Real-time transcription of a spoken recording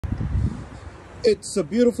It's a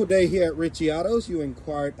beautiful day here at Richie Autos. You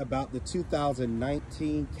inquired about the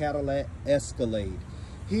 2019 Cadillac Escalade.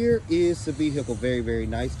 Here is the vehicle. Very, very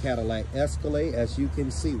nice Cadillac Escalade. As you can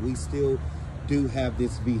see, we still do have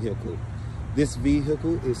this vehicle. This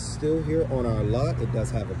vehicle is still here on our lot. It does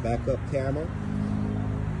have a backup camera,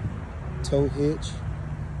 tow hitch,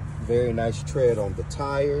 very nice tread on the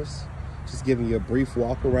tires. Just giving you a brief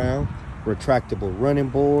walk around. Retractable running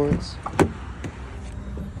boards,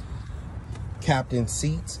 captain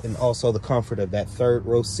seats, and also the comfort of that third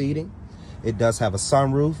row seating. It does have a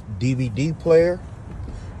sunroof, DVD player,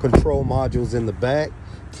 control modules in the back,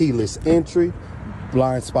 keyless entry,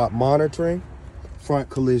 blind spot monitoring, front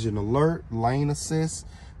collision alert, lane assist.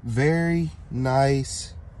 Very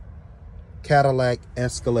nice Cadillac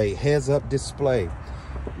Escalade, heads up display,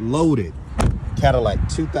 loaded Cadillac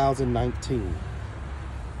 2019.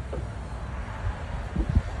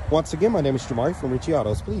 Once again, my name is Jamari from Richie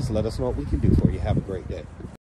Autos. Please let us know what we can do for you. Have a great day.